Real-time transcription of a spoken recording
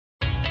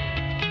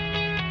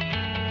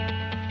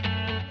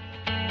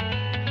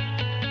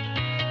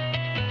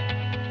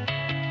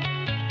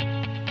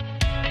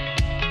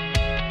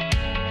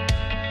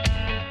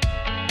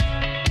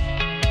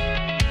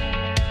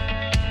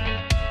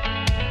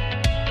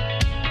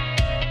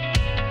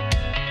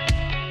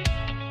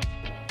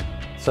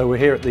So we're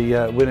here at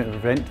the winner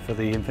event for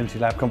the Infinity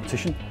Lab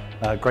competition.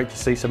 Great to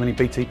see so many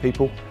BT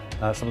people,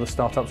 some of the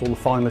startups, all the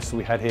finalists that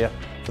we had here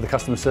for the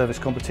customer service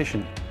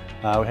competition.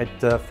 We had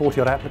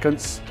 40 odd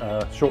applicants,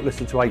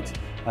 shortlisted to 8,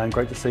 and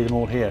great to see them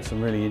all here. Some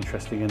really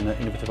interesting and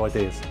innovative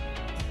ideas.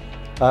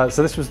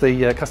 So this was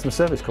the customer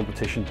service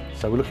competition.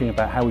 So we're looking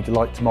about how we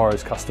delight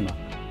tomorrow's customer.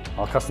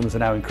 Our customers are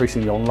now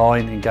increasingly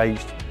online,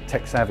 engaged,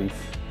 tech savvy,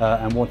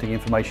 and wanting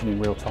information in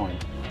real time.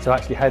 So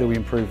actually, how do we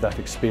improve that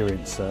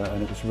experience?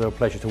 And it was a real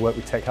pleasure to work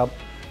with TechHub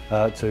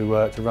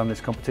to run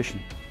this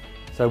competition.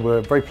 So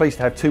we're very pleased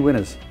to have 2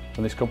 winners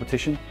from this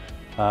competition.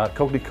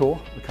 Cognicore,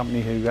 the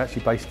company who are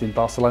actually based in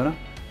Barcelona,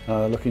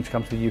 looking to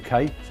come to the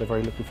UK, so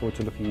very looking forward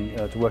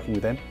to working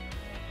with them.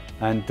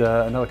 And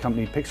another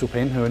company,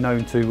 Pixelpin, who are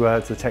known to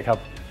the TechHub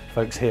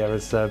folks here,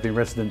 has been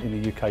resident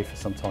in the UK for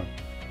some time.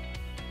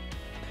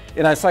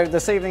 So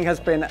this evening has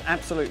been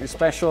absolutely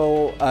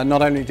special.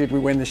 Not only did we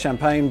win the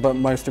champagne, but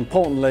most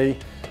importantly,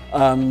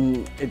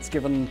 it's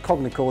given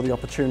Cognicore the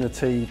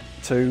opportunity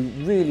to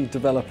really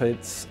develop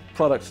its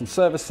products and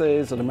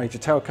services at a major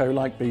telco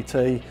like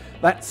BT.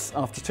 That's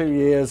after 2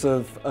 years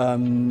of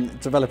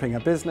developing a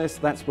business.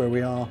 That's where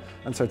we are,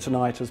 and so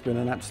tonight has been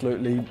an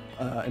absolutely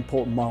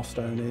important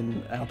milestone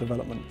in our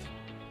development.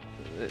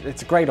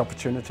 It's a great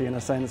opportunity in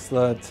a sense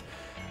that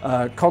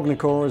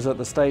Cognicore is at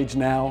the stage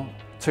now,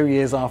 2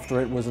 years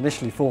after it was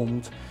initially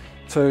formed,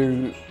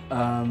 to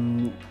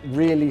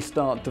really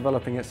start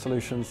developing its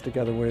solutions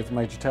together with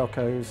major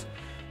telcos.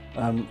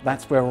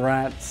 That's where we're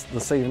at.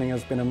 This evening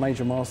has been a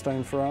major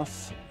milestone for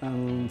us,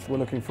 and we're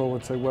looking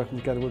forward to working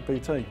together with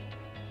BT.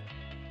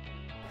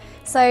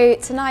 So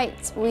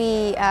tonight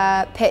we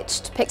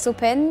pitched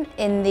Pixelpin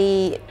in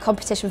the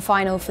competition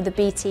final for the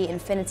BT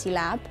Infinity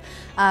Lab,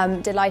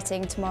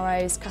 delighting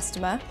tomorrow's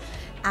customer.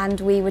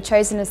 And we were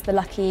chosen as the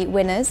lucky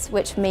winners,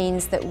 which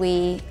means that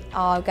we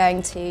are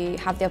going to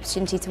have the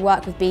opportunity to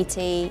work with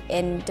BT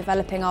in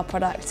developing our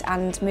product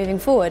and moving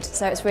forward.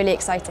 So it's really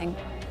exciting.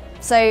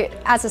 So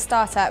as a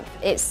startup,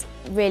 it's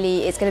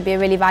going to be a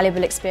really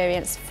valuable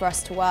experience for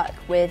us to work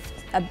with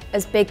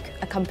as big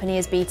a company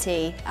as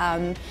BT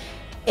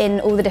in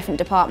all the different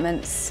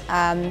departments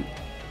and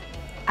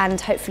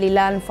hopefully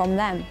learn from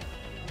them.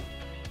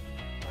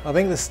 I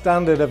think the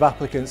standard of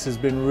applicants has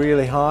been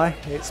really high.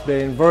 It's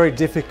been very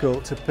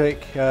difficult to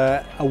pick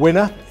a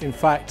winner. In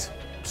fact,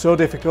 so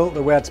difficult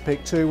that we had to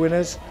pick 2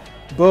 winners.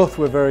 Both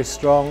were very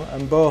strong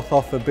and both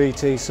offer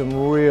BT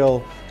some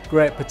real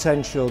great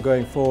potential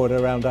going forward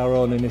around our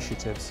own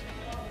initiatives.